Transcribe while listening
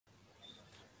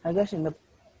I guess in the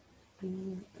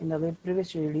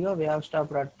previous video we have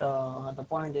stopped at the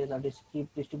point is that is keep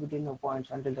distributing the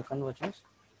points until the convergence.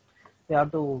 We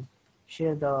have to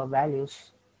share the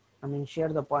values, I mean share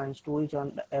the points to each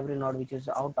and every node which is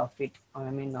out of it,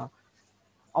 I mean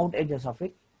out edges of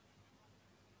it.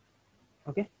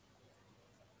 Okay,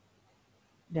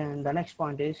 then the next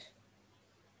point is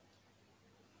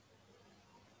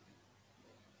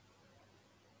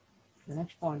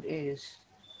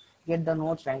get the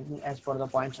nodes ranking as per the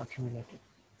points accumulated.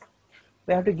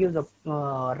 We have to give the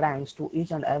ranks to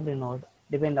each and every node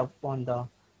depend upon the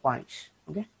points.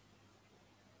 Okay,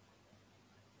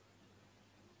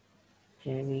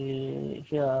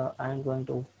 here I am going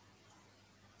to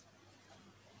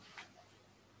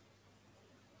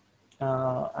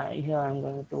here I'm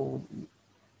going to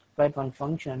write one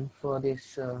function for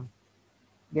this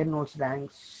get nodes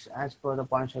ranks as per the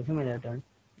points accumulated.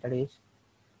 That is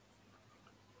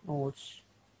nodes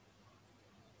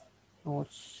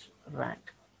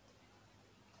rank.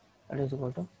 That is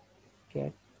equal to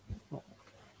get nodes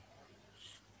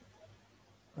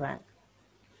rank.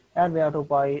 Here we have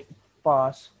to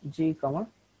pass g comma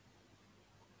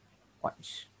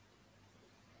points.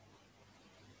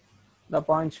 The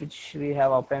points which we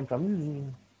have obtained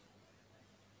from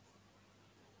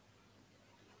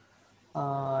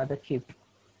the keep.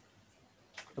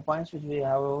 The points which we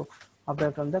have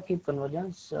obtained from the keep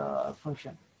convergence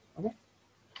function. Okay.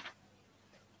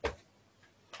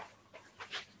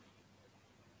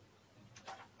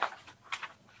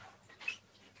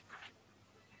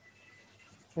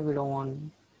 So we don't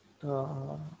want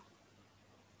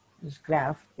this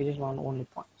graph. We just want only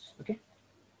points. Okay.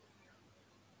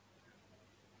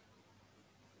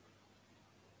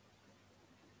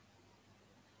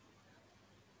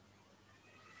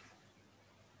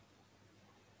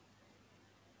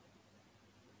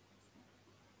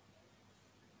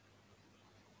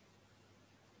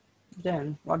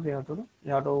 Then what we have to do? We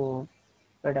have to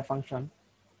write a function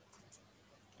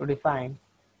to define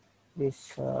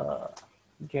this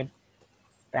get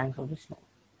ranks of this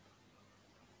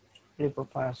node.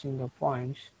 Passing the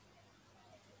points.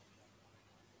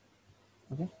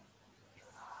 Okay.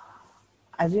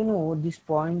 As you know, this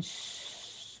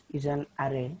points is an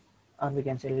array, or we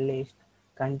can say list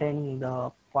containing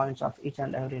the points of each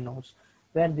and every nodes,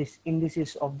 where this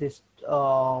indices of this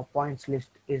points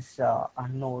list is a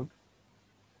node.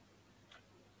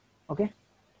 Okay.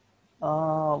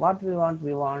 What we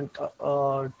want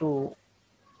to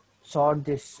sort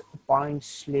this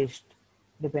points list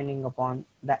depending upon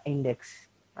the index.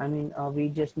 I mean we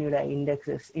just need a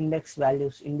index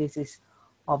values, indices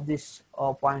of this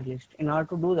point list. In order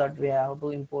to do that, we have to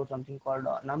import something called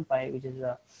numpy, which is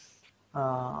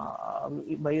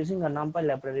by using a numpy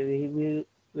library we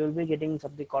will be getting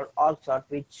something called argsort,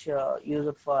 which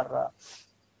used for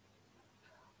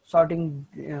sorting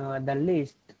the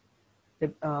list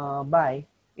by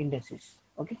indices.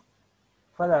 Okay,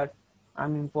 for that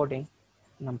I'm importing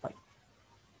numpy.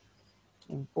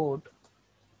 Import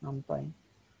numpy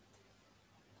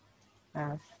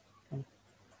as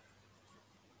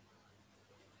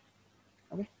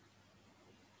okay.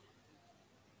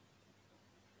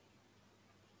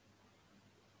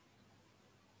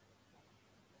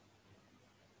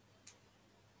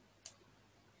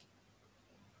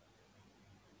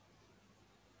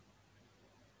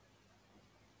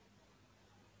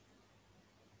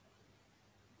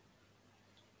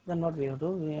 Then what we have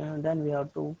to then we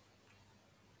have to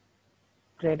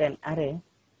create an array,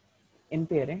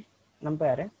 np array, numpy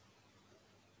array,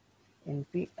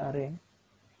 np array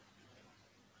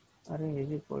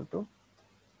is equal to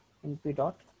np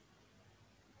dot.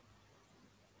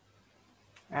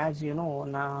 As you know,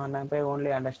 numpy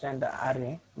only understand the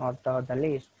array, not the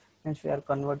list. Hence we are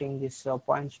converting this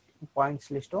points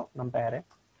list to numpy array.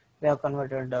 We have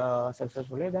converted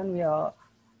successfully. Then we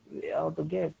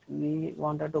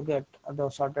wanted to get the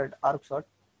sorted argsort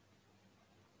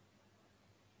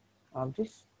of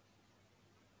this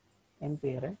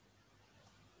np array,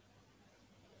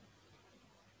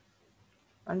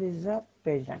 and this is a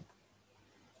page rank.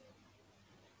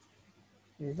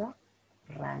 This is a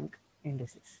rank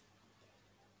indices.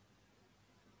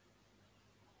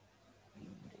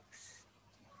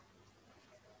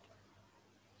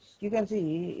 You can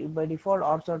see by default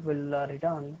argsort will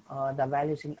return the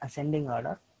values in ascending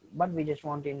order, but we just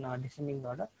want in descending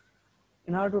order.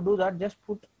 In order to do that, just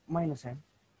put minus sign.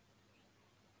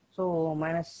 So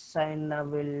minus sign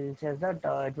will says that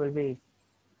it will be,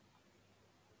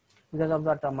 because of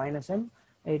that minus sign,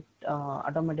 it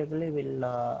automatically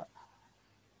will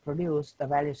produce the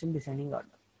values in descending order.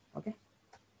 Okay,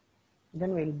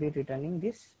 then we'll be returning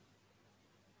this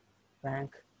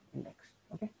rank index.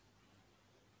 Okay,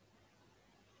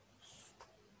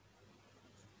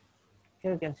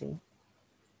 here you can see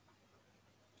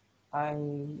I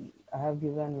I have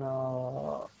given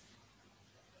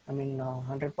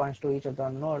 100 points to each of the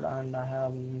node, and I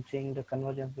am seeing the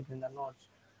convergence between the nodes,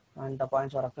 and the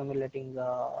points are accumulating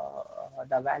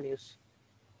the values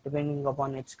depending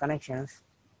upon its connections,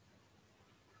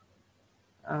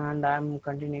 and I'm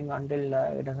continuing until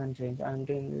it doesn't change,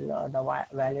 until the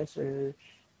values will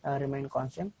remain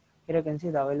constant. Here you can see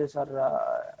the values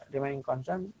are remaining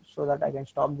constant, so that I can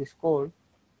stop this code.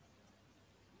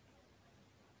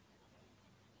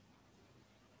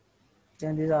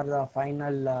 Then these are the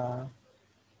final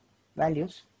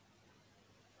values.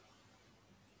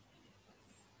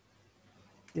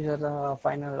 These are the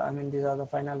final, these are the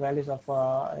final values of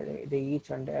the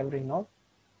each and every node.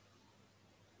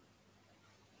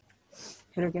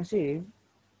 Here you can see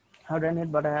I've done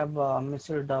it, but I have missed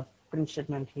the print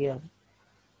statement here.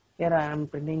 Here I am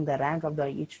printing the rank of the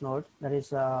each node, that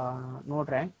is node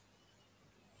rank.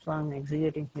 So I'm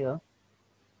executing here.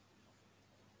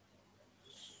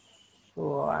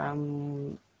 So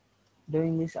I'm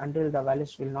doing this until the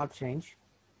values will not change.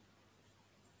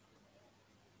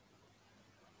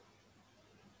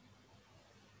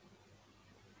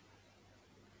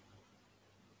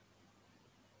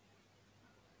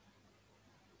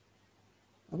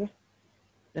 Okay,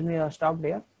 then we are stopped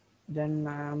here. Then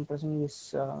I'm pressing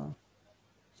this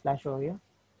slash over here.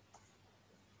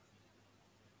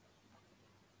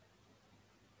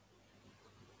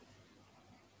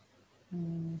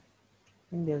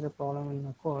 I think there's a problem in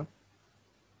the code.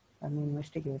 Let me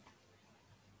investigate.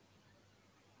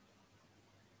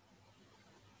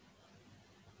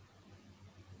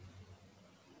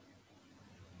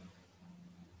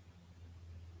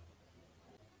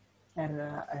 And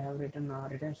I have written a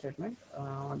return statement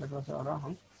that was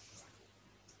wrong.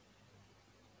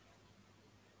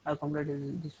 I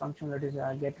completed this function, that is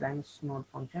get ranks node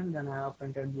function. Then I have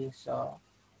printed this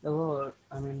the word,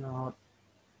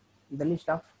 the list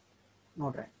of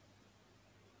node rank.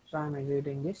 So I'm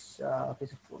executing this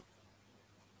piece of code.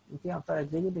 Okay, after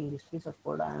executing this piece of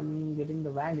code, I am getting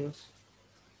the values.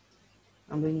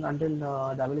 I'm doing until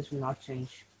the values will not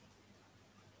change.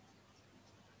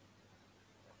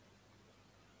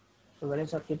 So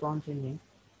values are keep on changing.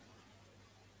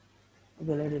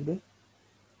 Okay, let it be.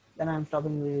 Then I'm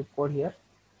stopping the code here.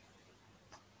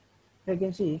 You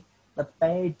can see the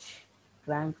page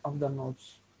rank of the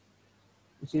nodes.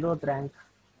 0th rank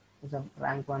is a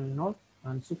rank 1 node,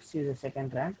 and 6 is the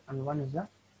second rank, and 1 is the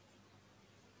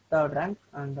third rank,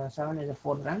 and 7 is the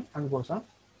fourth rank, and goes on.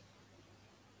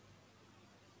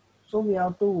 So we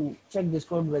have to check this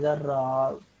code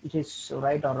whether it is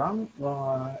right or wrong.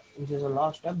 Which is a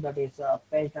last step, that is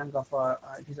page rank of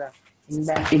it is a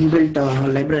inbuilt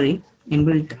library,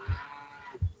 inbuilt.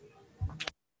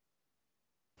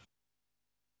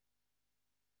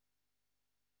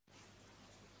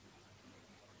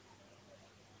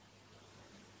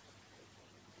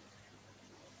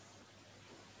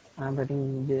 I'm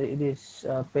writing this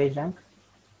page rank.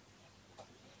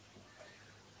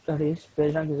 That is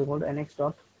page rank is equal to nx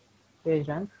dot page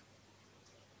rank.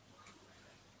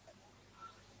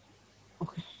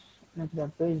 Okay, next the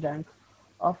page rank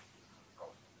of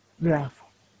graph.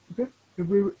 Okay,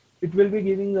 it will be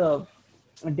giving a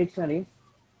dictionary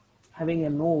having a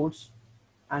nodes,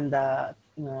 and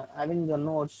having the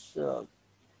nodes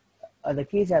the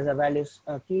keys as a values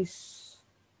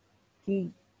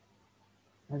key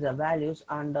as a values,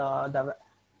 and the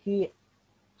key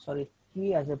sorry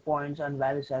key as a points, and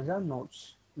values as a node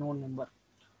number.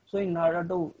 So in order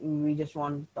to, we just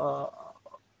want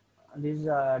this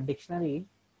dictionary,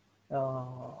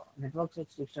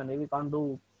 networkx dictionary, we can't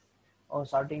do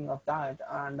sorting of that,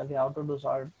 and we have to do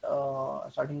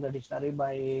sorting the dictionary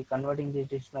by converting this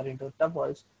dictionary into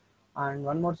tuples. And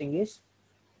one more thing is,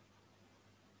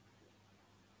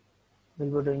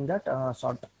 we'll be doing that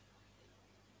sort,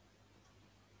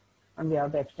 and we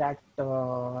have to extract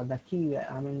the key,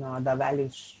 the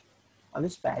values of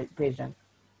this page rank.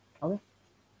 Okay,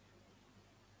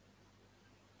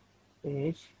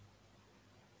 page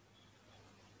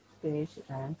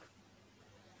rank,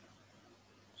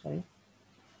 sorry,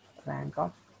 rank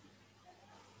of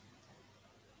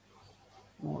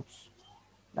nodes,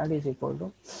 that is equal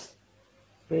to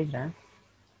page rank,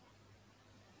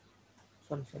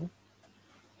 sorry,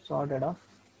 sorted of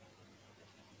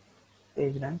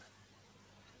page rank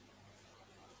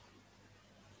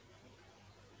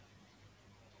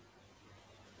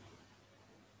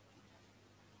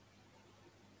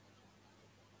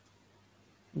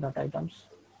dot items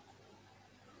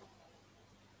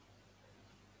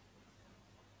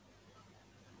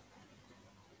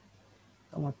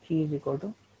comma key is equal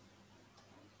to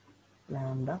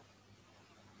lambda.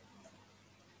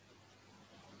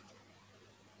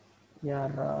 We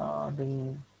are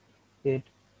doing it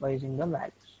by using the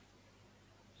values.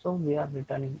 So we are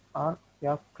returning or we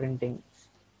are printing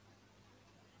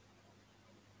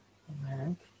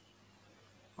rank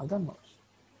of the nodes.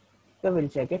 So we'll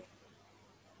check it.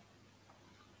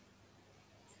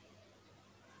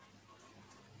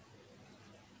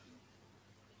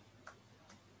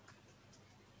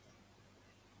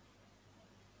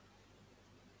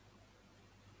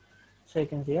 So you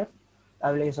can see here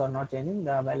the values are not changing,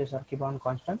 the values are keep on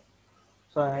constant.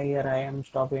 So here I am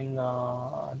stopping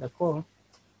the code.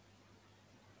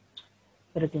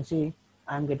 Here you can see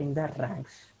I am getting the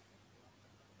ranks.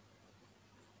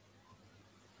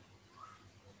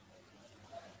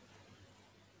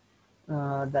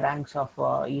 The ranks of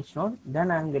each node. Then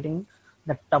I am getting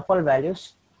the tuple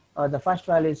values. The first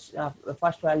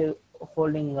value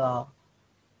holding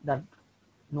that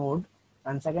node,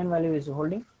 and second value is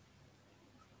holding.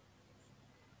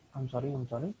 I'm sorry.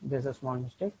 There's a small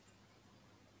mistake.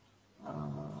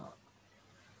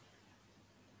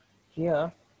 Here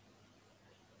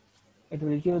it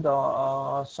will give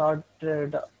the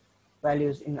sorted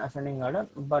values in ascending order,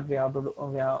 but we have to do,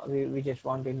 we just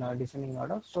want in descending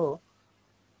order. So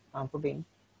I'm putting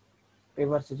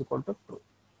reverse is equal to true.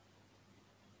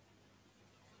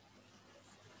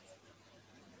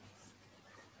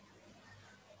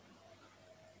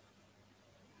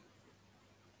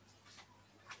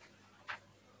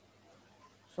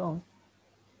 So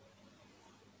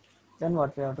then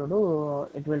what we have to do,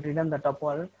 it will return the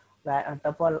tuple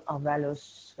of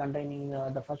values containing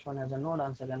the first one as a node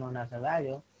and second one as a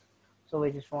value. So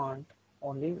we just want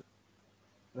only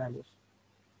values.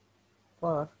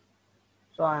 So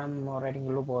I am writing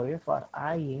a loop over here for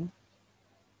I in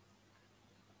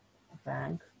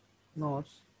rank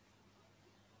nodes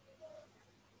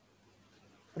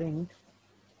print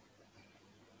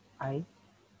I,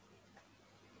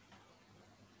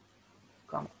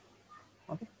 comma.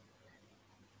 Okay.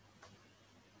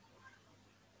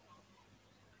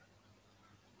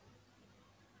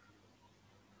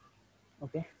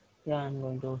 Okay. Yeah, I'm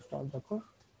going to stop the code.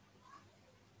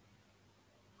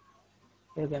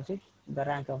 Here you can see the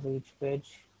rank of each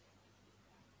page.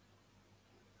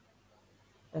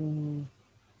 And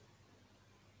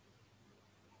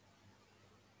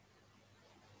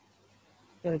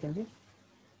here you can see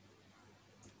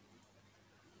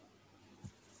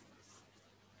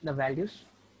the values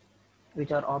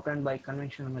which are obtained by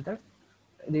conventional method.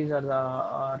 These are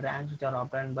the ranks which are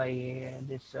obtained by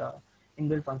this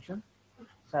inbuilt function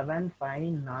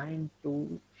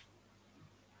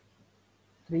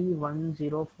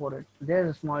 759231048. There's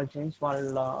a small change.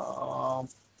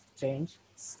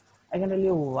 I can tell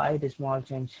you why this small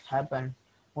change happened.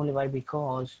 Only why?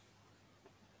 Because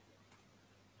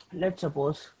let's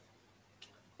suppose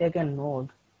take a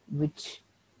node which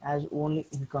has only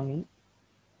incoming.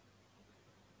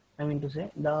 I mean to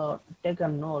say, the take a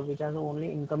node which has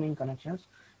only incoming connections.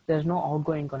 There's no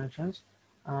outgoing connections,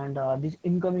 and this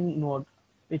incoming node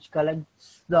which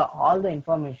collects all the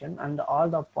information and all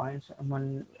the points.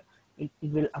 It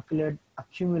will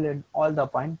accumulate all the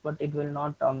points, but it will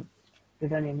not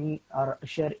return any or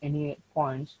share any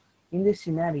points. In this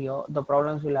scenario, the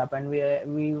problems will happen.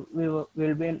 We will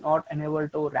be not unable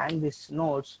to rank these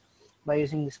nodes by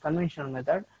using this conventional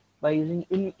method. By using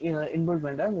inbuilt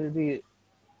method, will be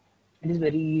it is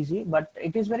very easy, but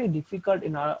it is very difficult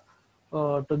in our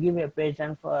to give a page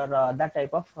and for that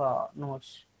type of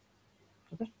nodes.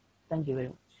 Okay, thank you very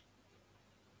much.